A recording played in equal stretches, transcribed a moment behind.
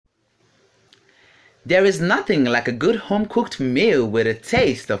There is nothing like a good home-cooked meal with a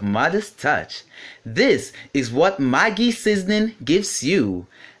taste of mother's touch. This is what Maggi seasoning gives you.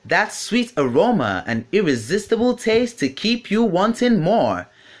 That sweet aroma and irresistible taste to keep you wanting more.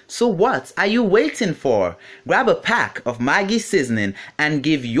 So what are you waiting for? Grab a pack of Maggi seasoning and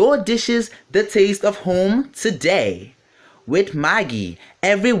give your dishes the taste of home today. With Maggi,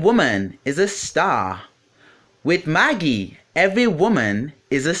 every woman is a star. With Maggi, every woman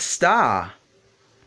is a star.